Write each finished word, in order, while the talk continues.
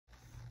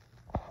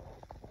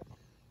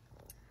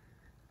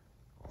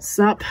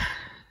Sup?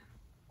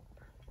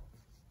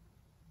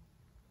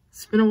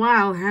 It's been a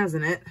while,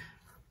 hasn't it?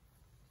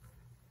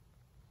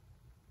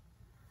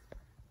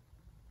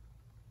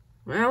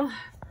 Well,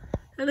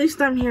 at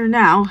least I'm here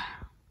now.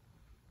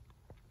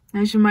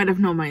 As you might have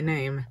known my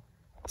name,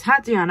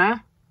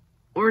 Tatiana,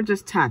 or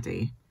just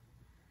Tati.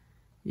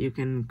 You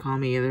can call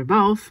me either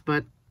both,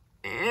 but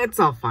it's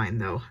all fine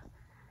though.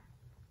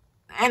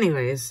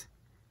 Anyways,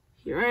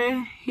 here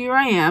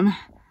I am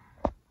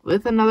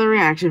with another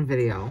reaction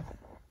video.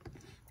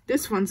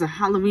 This one's a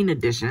Halloween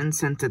edition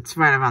since it's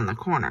right around the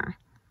corner.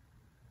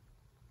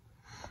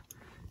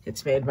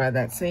 It's made by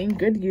that same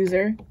good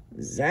user,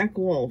 Zak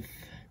Wolf.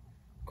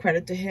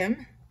 Credit to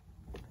him.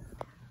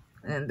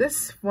 And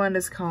this one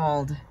is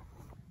called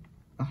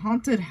The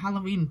Haunted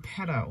Halloween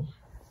Pedo.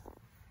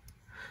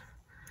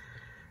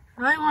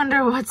 I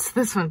wonder what's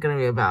this one gonna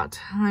be about.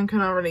 I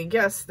can already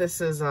guess this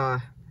is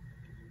a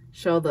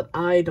show that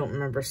I don't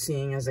remember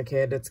seeing as a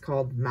kid. It's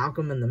called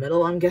Malcolm in the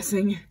Middle, I'm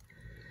guessing.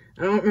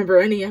 I don't remember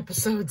any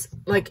episodes,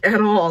 like,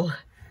 at all.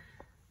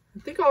 I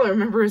think all I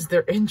remember is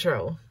their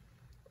intro.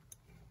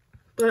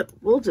 But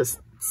we'll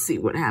just see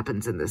what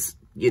happens in this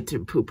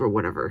YouTube poop or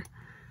whatever.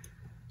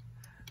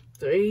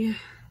 3,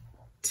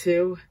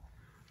 2,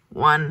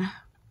 1,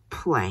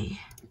 play.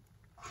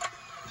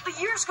 The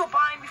years go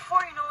by and before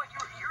you know it,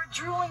 you're a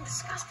drooling,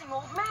 disgusting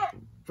old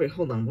man. Wait,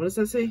 hold on. What does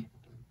that say?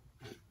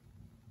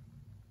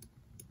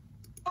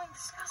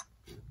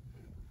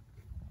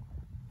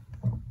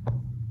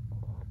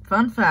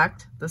 Fun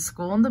fact, the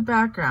school in the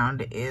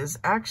background is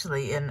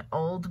actually an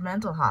old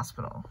mental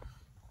hospital.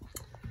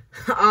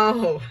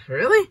 Oh,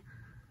 really?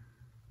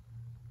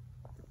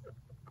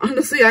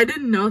 Honestly, I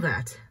didn't know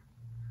that.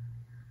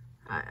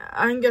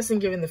 I'm guessing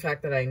given the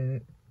fact that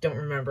I don't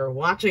remember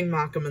watching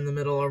Malcolm in the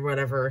Middle or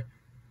whatever,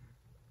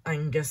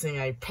 I'm guessing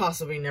I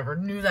possibly never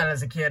knew that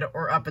as a kid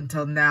or up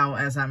until now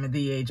as I'm at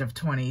the age of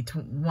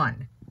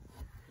 21.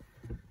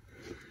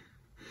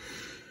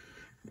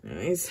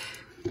 Anyways.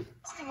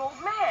 Disgusting old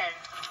man.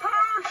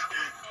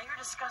 Yeah, you're a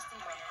disgusting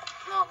man.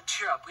 No,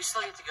 cheer up. We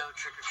still get to go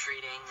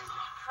trick-or-treating.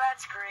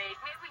 That's great.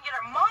 Maybe we can get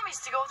our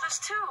mommies to go with us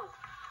too.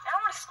 I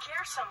don't want to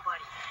scare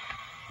somebody.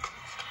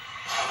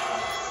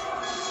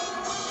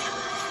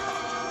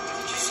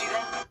 Did you see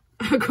that?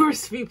 Of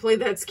course, if you play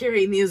that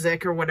scary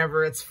music or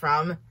whatever it's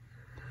from,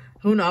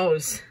 who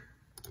knows?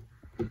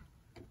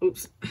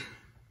 Oops.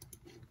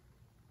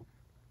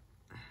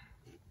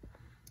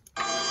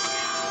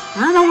 I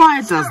don't know why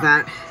it does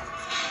that.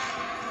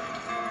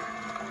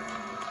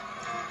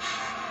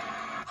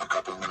 A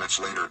couple minutes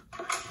later.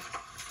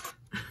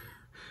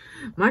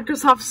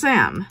 Microsoft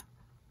Sam,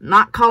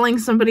 not calling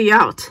somebody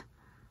out.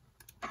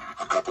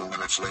 A couple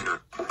minutes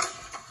later.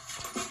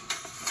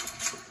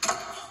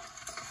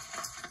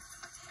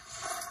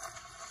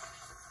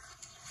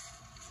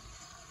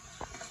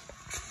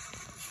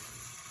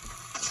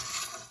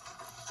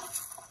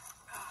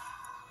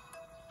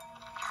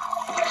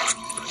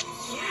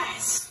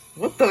 Yes.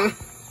 What the?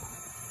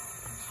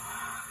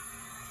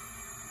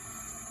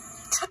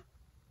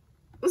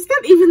 Was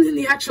that even in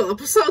the actual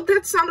episode?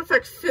 That sound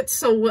effect fits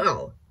so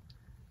well.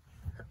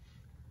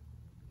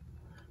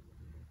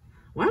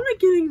 Why am I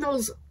getting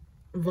those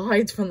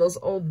vibes from those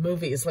old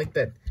movies like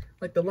the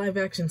live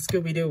action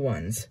Scooby-Doo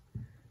ones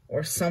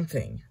or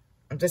something?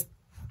 I'm just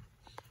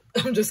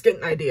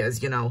getting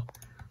ideas, you know.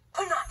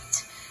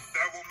 Tonight.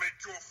 That will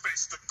make your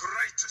face the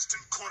greatest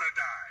in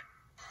Korodai.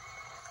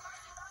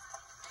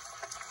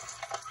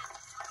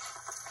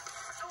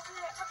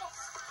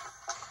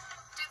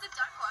 Do the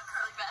duck walk,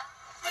 Curly Beth.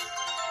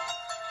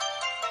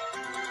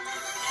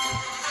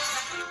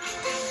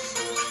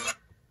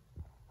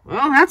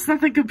 Well, that's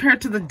nothing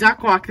compared to the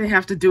duck walk they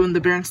have to do in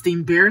the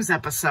Berenstain Bears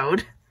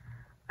episode.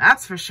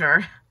 That's for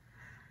sure.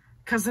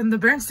 Because in the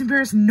Berenstain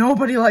Bears,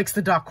 nobody likes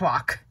the duck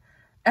walk.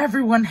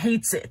 Everyone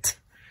hates it.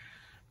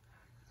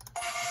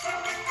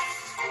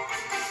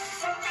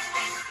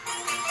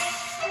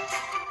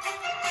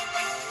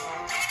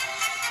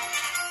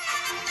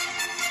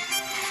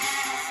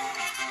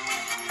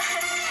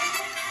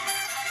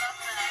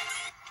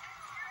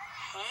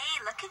 Hey,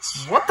 look at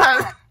you. What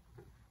the?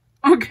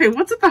 Okay,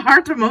 what's with the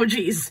heart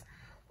emojis?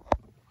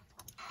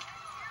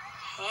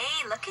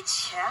 Hey, look at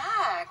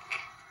Chuck.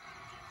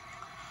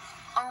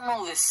 I don't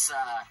know this,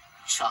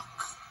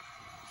 Chuck.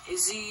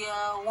 Is he,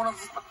 one of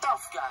the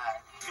tough guy?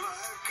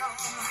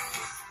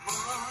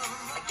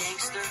 A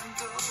gangster?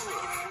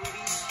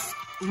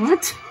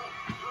 What?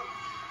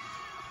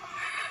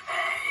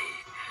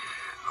 Hey,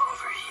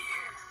 over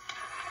here.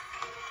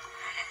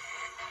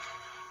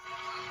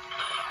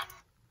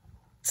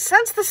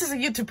 Since this is a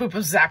YouTube poop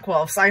of Zak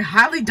Wolf's, I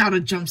highly doubt a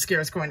jump scare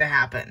is going to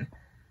happen.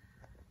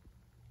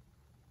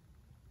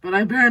 But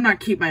I better not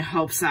keep my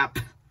hopes up,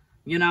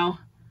 you know?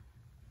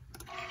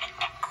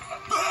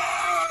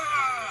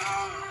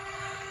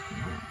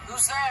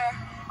 Who's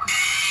there?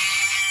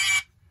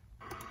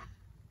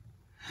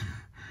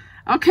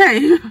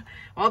 Okay,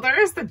 well there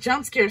is the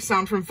jump scare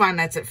sound from Five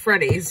Nights at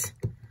Freddy's.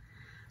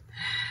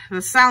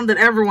 The sound that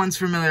everyone's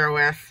familiar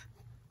with.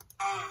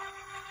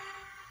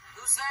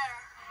 Who's there?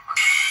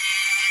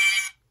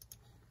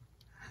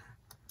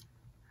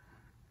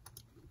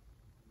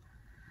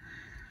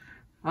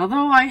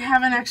 Although I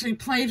haven't actually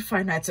played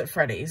Five Nights at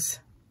Freddy's.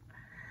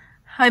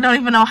 I don't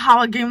even know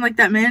how a game like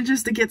that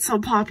manages to get so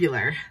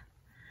popular.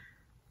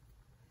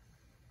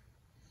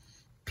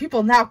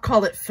 People now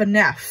call it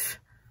FNAF.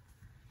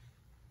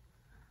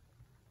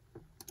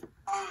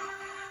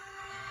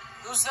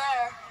 Who's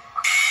there?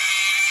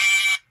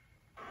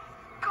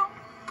 Come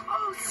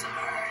closer.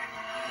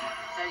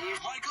 That you?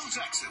 Michael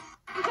Jackson.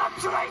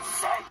 That's what I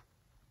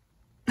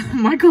said.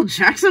 Michael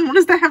Jackson? What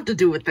does that have to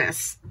do with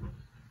this?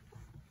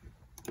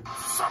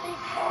 Sonny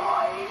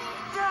boy.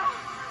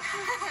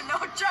 No,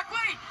 Chuck,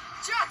 wait.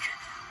 Chuck,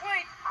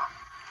 wait.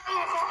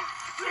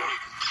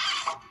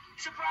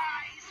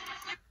 Surprise.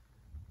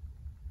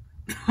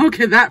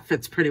 Okay, that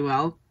fits pretty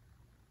well.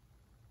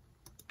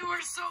 You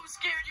were so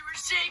scared you were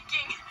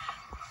shaking.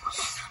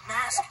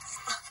 Mask.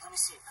 Let me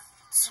see it.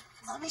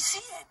 Let me see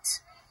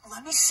it.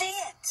 Let me see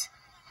it.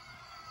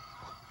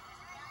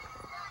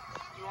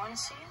 You want to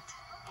see it?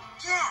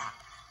 Yeah.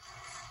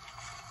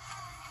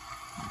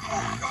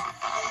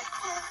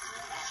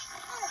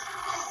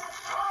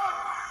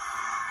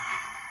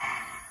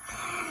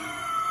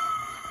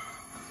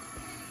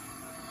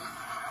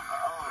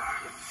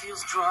 Oh, it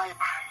feels dry.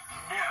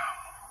 No.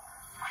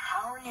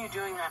 How are you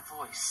doing that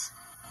voice?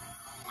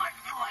 What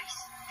voice?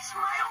 It's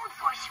my own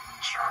voice, you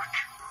jerk.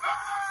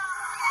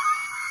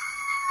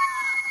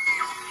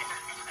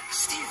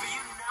 Steve, are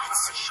you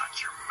nuts?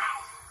 Shut your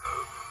mouth.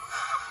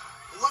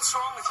 What's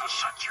wrong with you?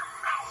 Shut your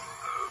mouth.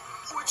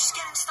 We're just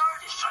getting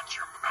started. Shut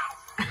your mouth.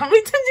 How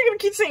many times are you gonna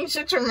keep saying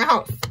shut your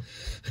mouth?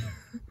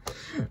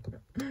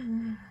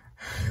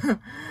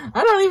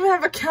 I don't even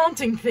have a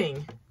counting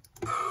thing.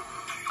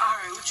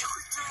 Alright, would you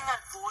quit doing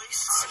that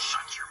voice?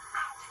 Shut your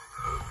mouth.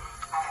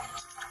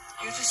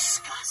 You're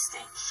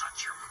disgusting.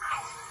 Shut your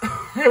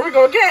mouth. Here we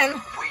go again.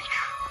 Weak.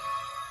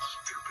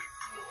 Stupid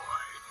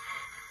boy.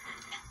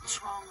 What's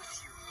wrong with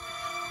you?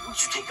 Would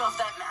you take off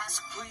that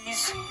mask,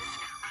 please?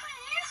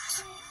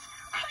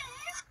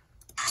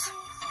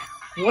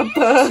 What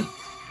the? What's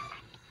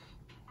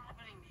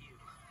happening to you?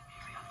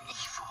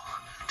 Evil.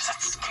 Does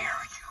that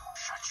scare you?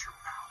 Shut your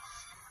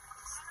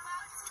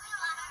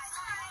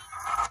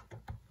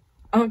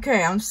mouth.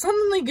 Okay, I'm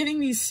suddenly getting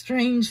these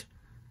strange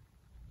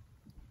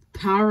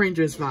Power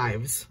Rangers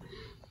vibes.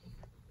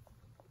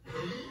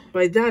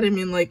 By that I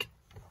mean, like,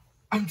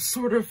 I'm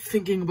sort of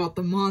thinking about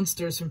the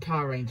monsters from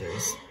Power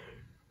Rangers.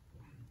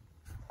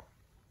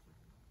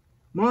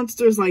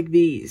 Monsters like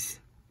these.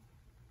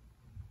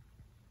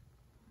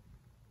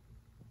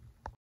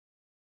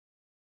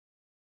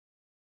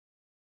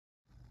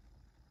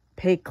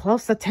 Pay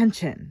close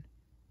attention.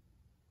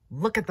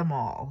 Look at them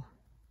all.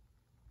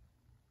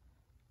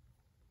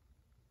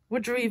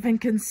 Would you even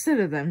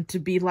consider them to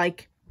be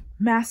like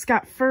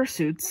mascot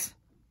fursuits?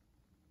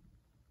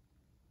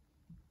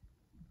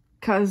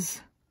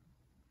 'Cause,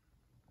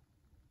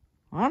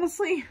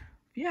 honestly,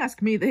 if you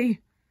ask me,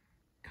 they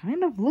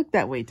kind of look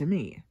that way to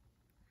me.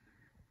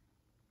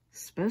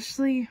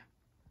 Especially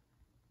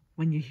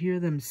when you hear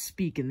them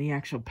speak in the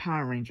actual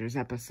Power Rangers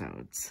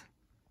episodes.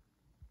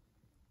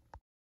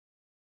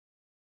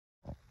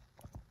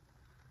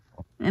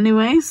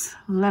 Anyways,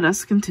 let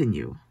us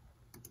continue.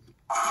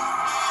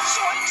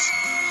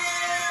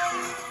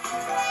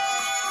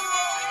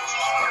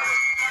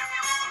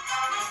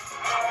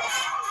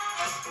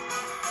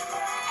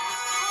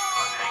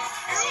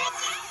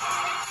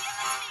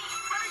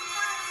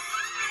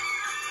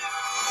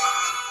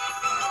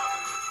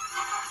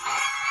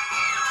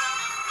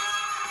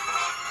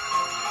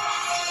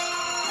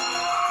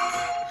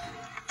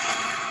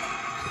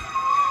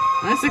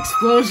 Nice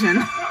explosion.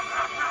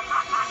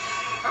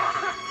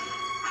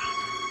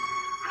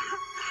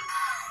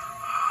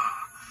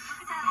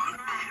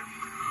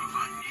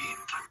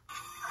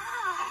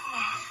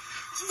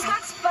 He's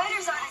got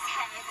spiders on his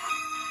head.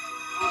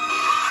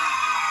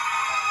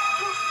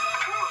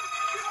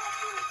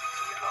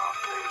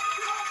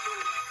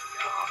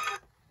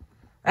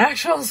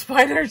 Actual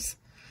spiders?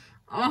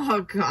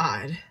 Oh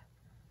god.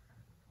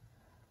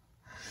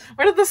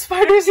 Where did the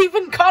spiders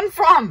even come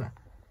from?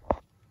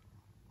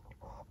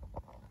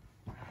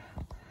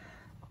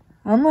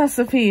 Unless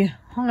if he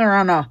hung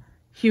around a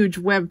huge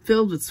web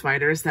filled with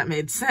spiders, that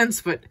made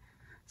sense, but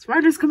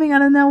spiders coming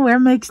out of nowhere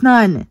makes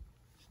none.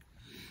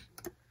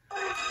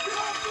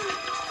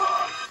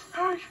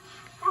 Are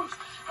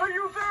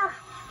you there?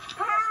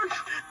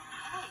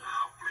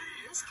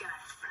 This guy.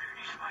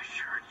 Here's my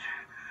shirt.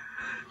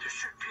 There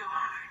should be a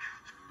line.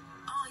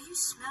 Oh, you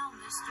smell,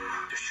 mister.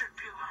 There should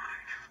be a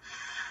line.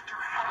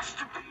 There has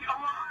to be a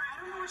line. I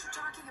don't know what you're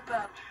talking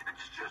about.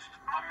 It's just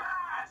a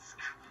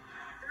mask.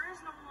 There is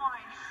no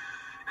line.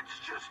 It's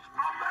just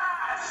a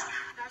mask.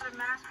 That's a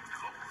mask.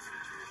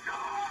 No.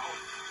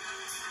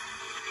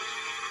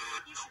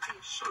 You should be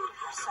ashamed of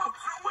yourself.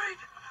 Wait.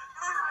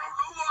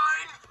 No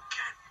line.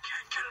 Can't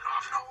get it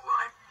off. No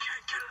line.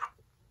 Can't get it off.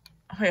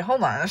 Wait,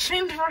 hold on.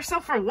 Ashamed of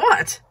herself for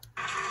what?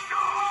 No.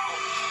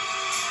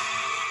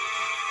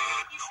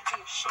 You should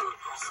be ashamed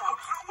of yourself.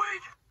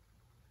 Wait.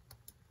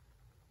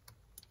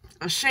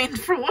 Ashamed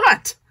for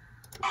what?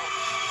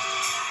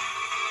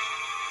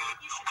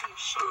 You should be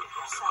ashamed of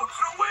yourself.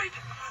 wait.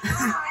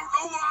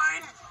 No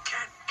line.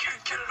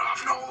 Can't get it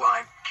off, no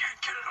line.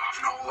 Can't get it off,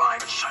 no line.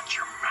 Shut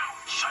your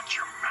mouth. Shut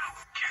your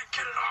mouth. Can't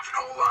get it off,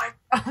 no line.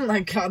 Oh my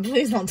god,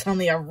 please don't tell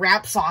me a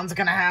rap song's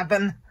gonna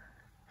happen.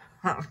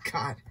 Oh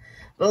god.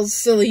 Those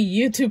silly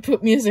YouTube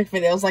poop music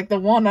videos like the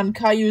one on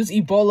Caillou's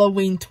Ebola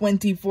Ween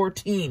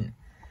 2014.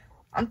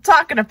 I'm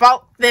talking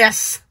about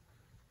this!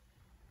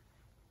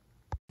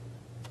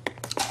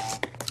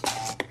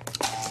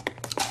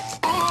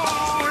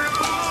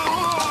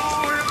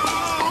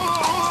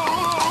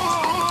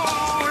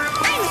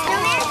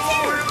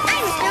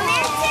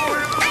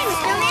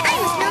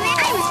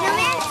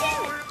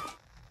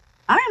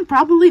 I am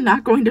probably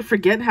not going to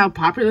forget how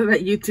popular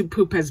that YouTube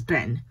poop has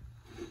been.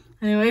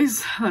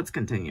 Anyways, let's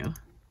continue.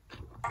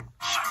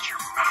 Shut your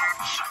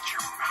mouth. Shut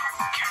your mouth.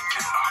 Can't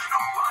get it off, no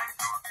line.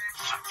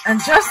 And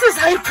just as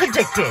I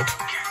predicted,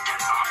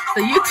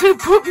 the YouTube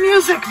poop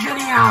music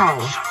video.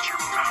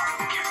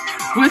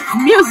 With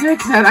music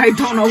that I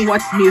don't know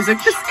what music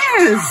this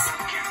is.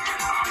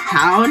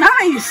 How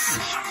nice.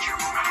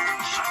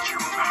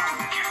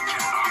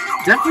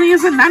 Definitely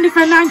isn't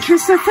 95.9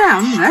 Kiss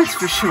FM, that's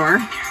for sure.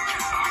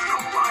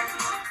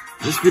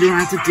 This video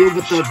has to deal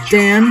with the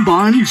Dan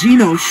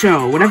Bongino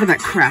show, whatever that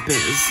crap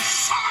is.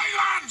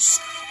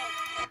 Silence!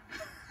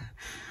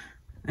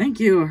 Thank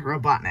you,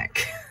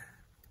 Robotnik.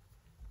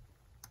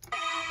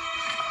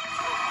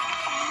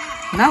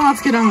 Now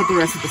let's get on with the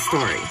rest of the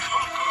story. It's a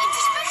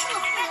special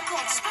effect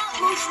called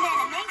stop-motion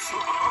animation.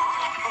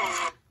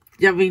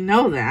 Yeah, we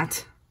know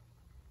that.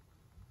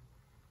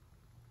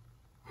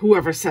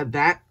 Whoever said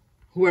that,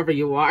 whoever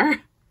you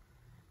are.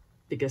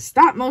 Because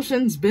stop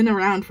motion's been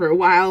around for a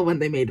while when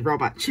they made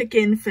Robot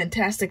Chicken,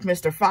 Fantastic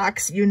Mr.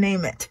 Fox, you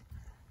name it.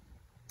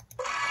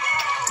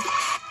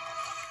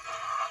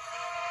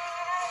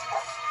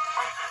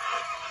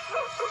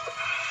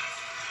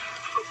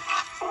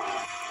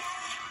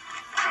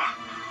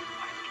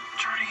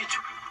 Turning into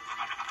a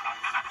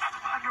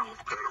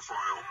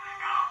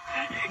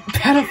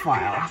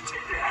Pedophile.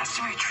 It has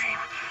to be a dream.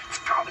 It's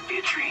gotta be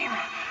a dream.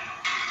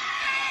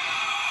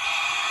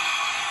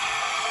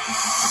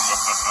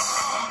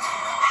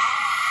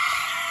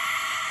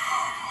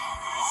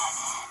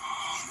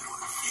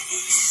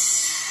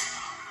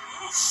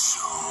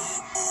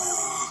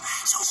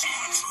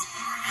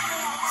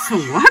 So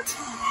what?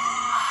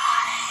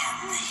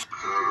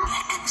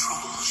 That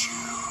controls you.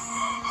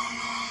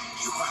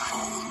 You are an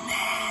old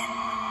man.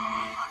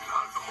 I'm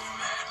not an old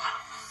man.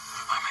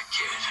 I'm a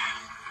kid.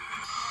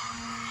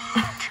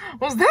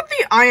 Was that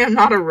the I am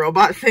not a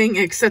robot thing,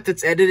 except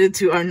it's edited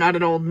to I'm not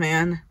an old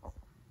man?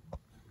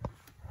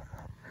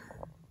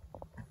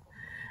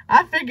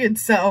 I figured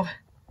so.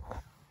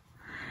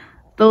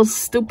 Those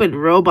stupid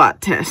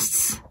robot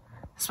tests.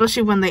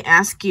 Especially when they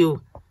ask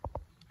you,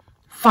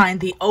 find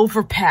the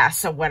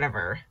overpass or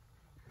whatever.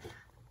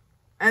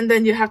 And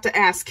then you have to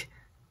ask,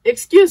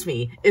 excuse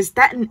me, is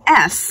that an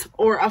S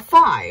or a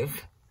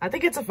 5? I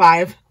think it's a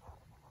 5.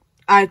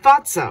 I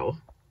thought so.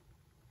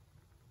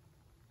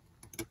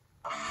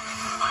 I'm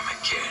a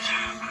kid.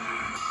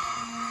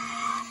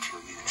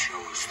 Until you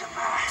chose the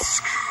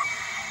mask.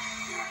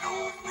 You're an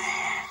old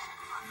man.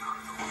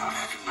 An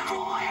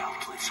evil,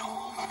 helpless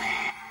old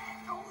man.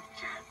 No, it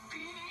can't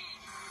be.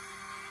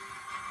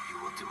 You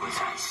will do as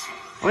I say.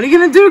 What are you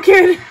gonna do,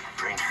 kid?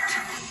 Bring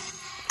her.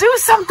 Do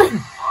something!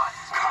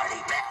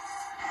 Carly back.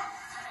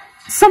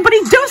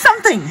 Somebody do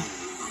something! If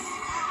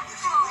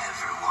you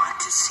ever want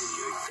to see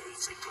your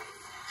face again.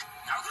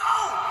 Now go!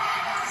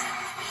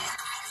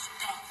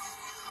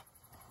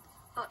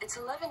 Well, it's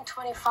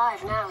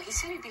 11:25 now. He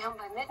said he'd be home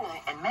by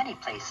midnight. In many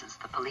places,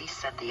 the police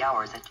set the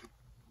hours that you...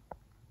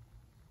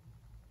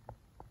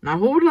 Now,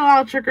 who would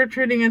allow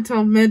trick-or-treating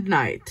until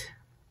midnight?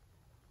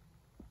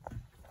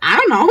 I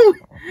don't know.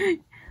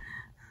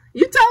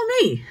 You tell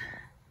me.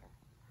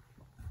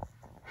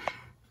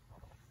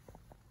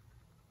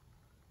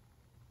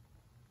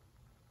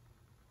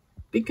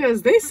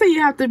 Because they say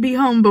you have to be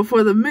home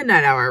before the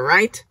midnight hour,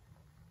 right?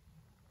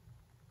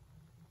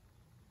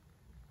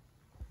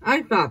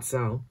 I thought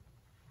so.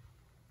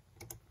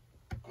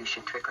 You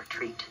should trick or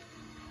treat.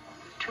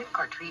 Trick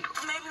or treat.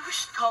 Maybe we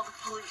should call the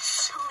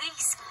police.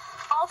 Police.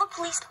 All the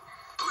police.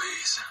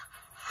 Please.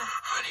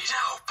 I need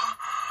help.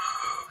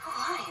 Who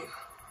are you?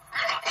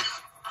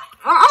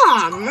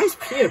 Ah, nice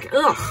puke.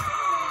 Ugh.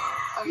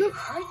 Are you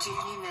hurt? Do you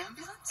need an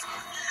ambulance?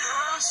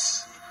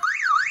 Yes.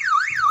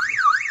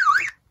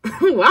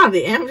 Wow,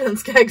 the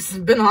ambulance gag's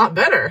been a lot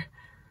better.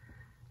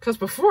 Because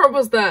before it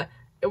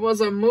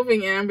was a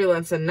moving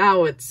ambulance, and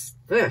now it's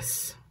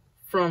this.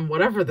 From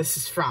whatever this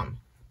is from.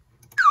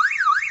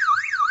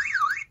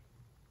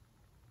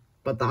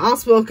 But the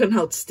hospital can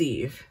help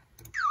Steve.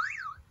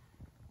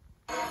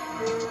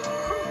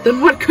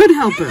 Then what could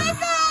help him?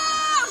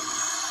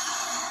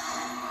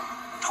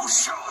 Don't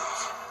show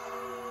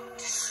it.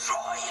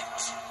 Destroy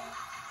it.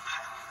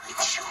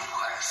 It's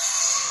yours.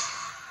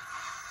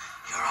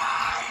 Your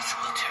eyes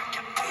will turn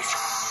to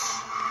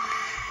pieces.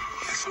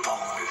 Your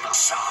bone will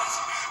shine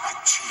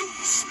like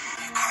cheese.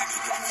 And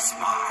that's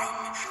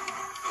mine.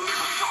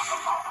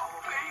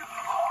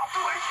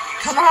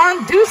 Come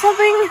on, do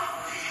something!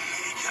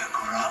 You're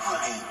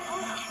groveling.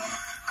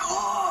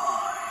 Good.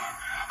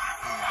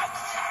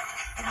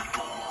 In a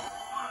bowl.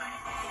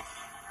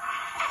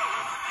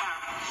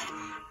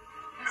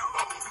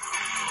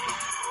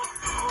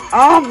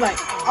 Oh my...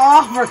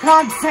 Oh, for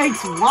God's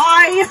sakes,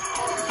 why?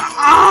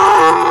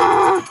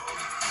 Ah!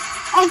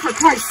 Oh, for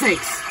Christ's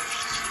sakes.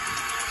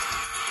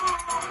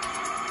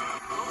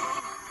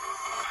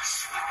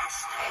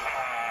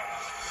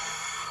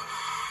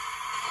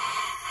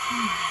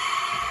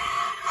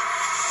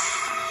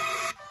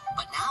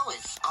 But now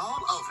it's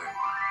all over.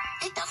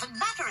 It doesn't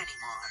matter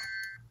anymore.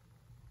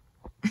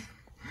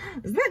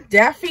 Is that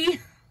Daffy?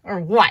 Or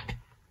what?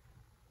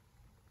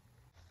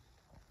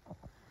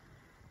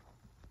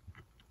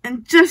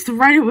 And just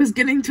right, it was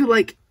getting to,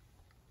 like,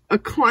 a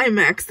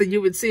climax that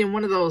you would see in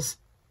one of those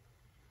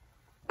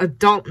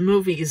adult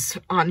movies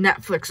on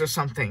Netflix or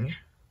something.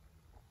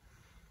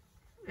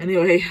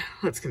 Anyway,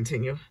 let's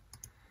continue.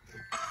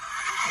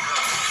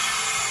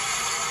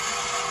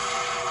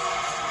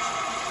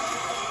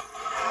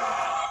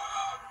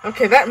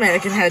 Okay, that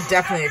mannequin head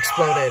definitely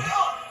exploded.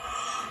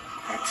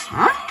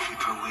 Huh?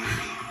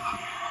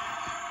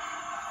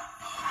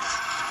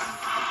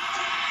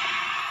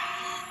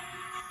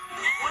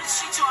 What is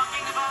she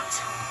talking about?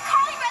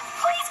 Carly Beth,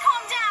 please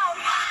calm down!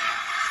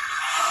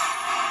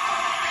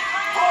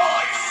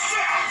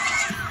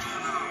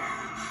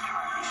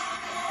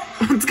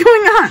 What's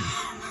going on?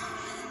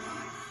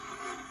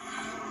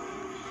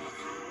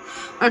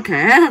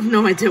 Okay, I have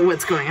no idea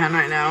what's going on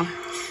right now.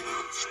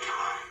 It's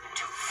time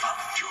to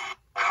find you,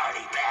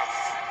 Carly Beth.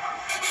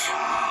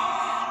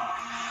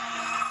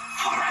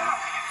 Forever.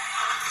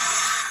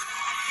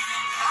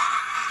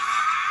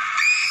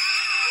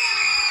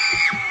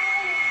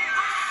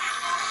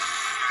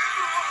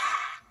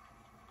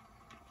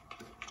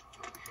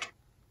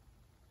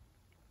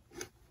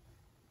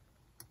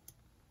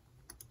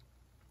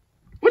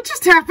 What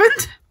just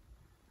happened?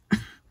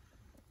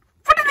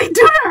 What did they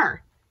do to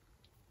her?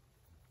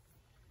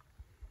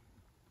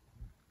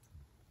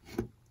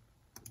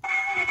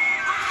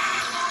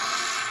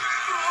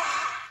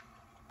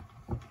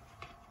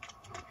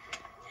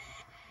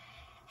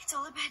 It's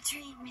all a bad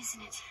dream,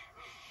 isn't it?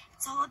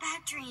 It's all a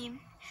bad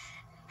dream.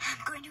 I'm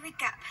going to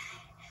wake up.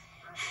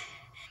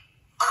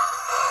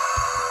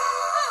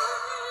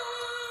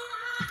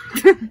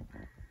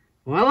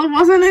 Well, it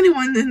wasn't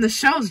anyone in the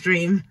show's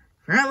dream.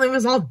 Apparently it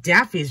was all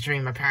Daffy's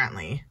dream,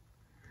 apparently.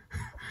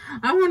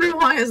 I wonder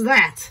why is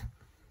that?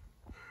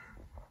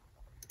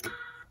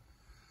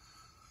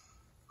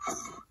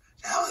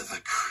 That was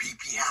a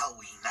creepy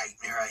Halloween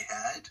nightmare I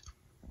had.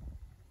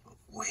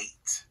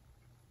 Wait.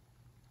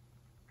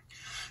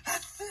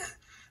 That's it.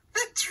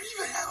 That dream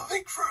I had will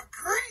make for a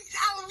great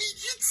Halloween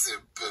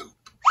Jitsu poop.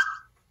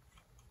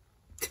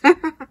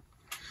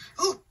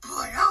 Oh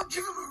boy, I'll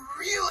give him a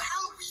real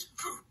Halloween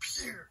poop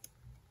here.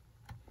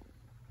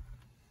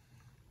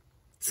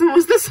 So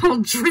was this whole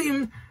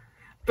dream...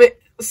 But,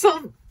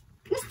 so...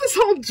 Was this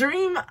whole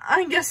dream,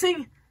 I'm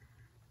guessing,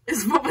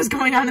 is what was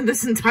going on in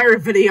this entire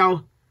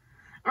video?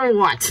 Or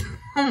what?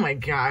 Oh my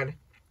god.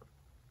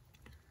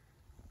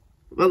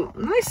 Well,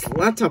 nice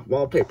laptop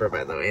wallpaper,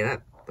 by the way.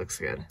 That looks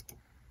good.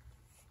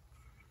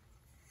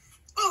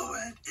 Oh,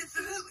 and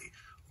incidentally,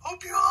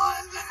 hope you all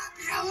have a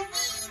happy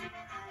Halloween.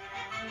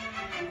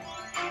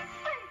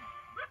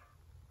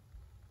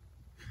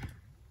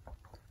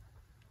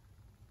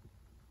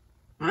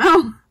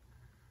 Well,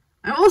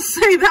 I will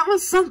say that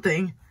was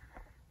something.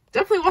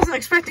 Definitely wasn't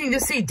expecting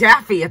to see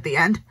Daffy at the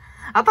end.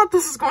 I thought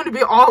this was going to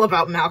be all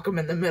about Malcolm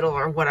in the Middle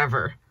or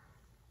whatever.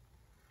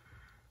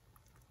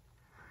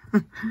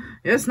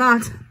 Guess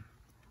not.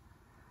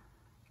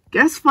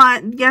 Guess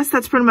what? Guess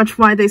that's pretty much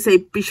why they say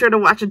be sure to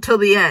watch it till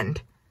the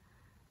end.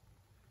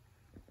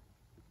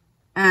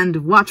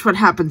 And watch what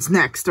happens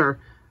next, or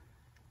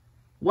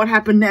what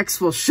happened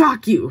next will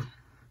shock you.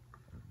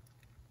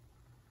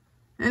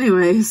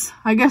 Anyways,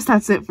 I guess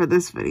that's it for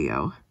this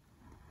video.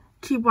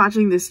 Keep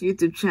watching this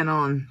YouTube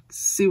channel and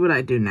see what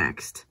I do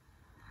next.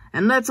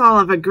 And let's all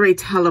have a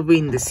great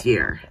Halloween this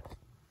year.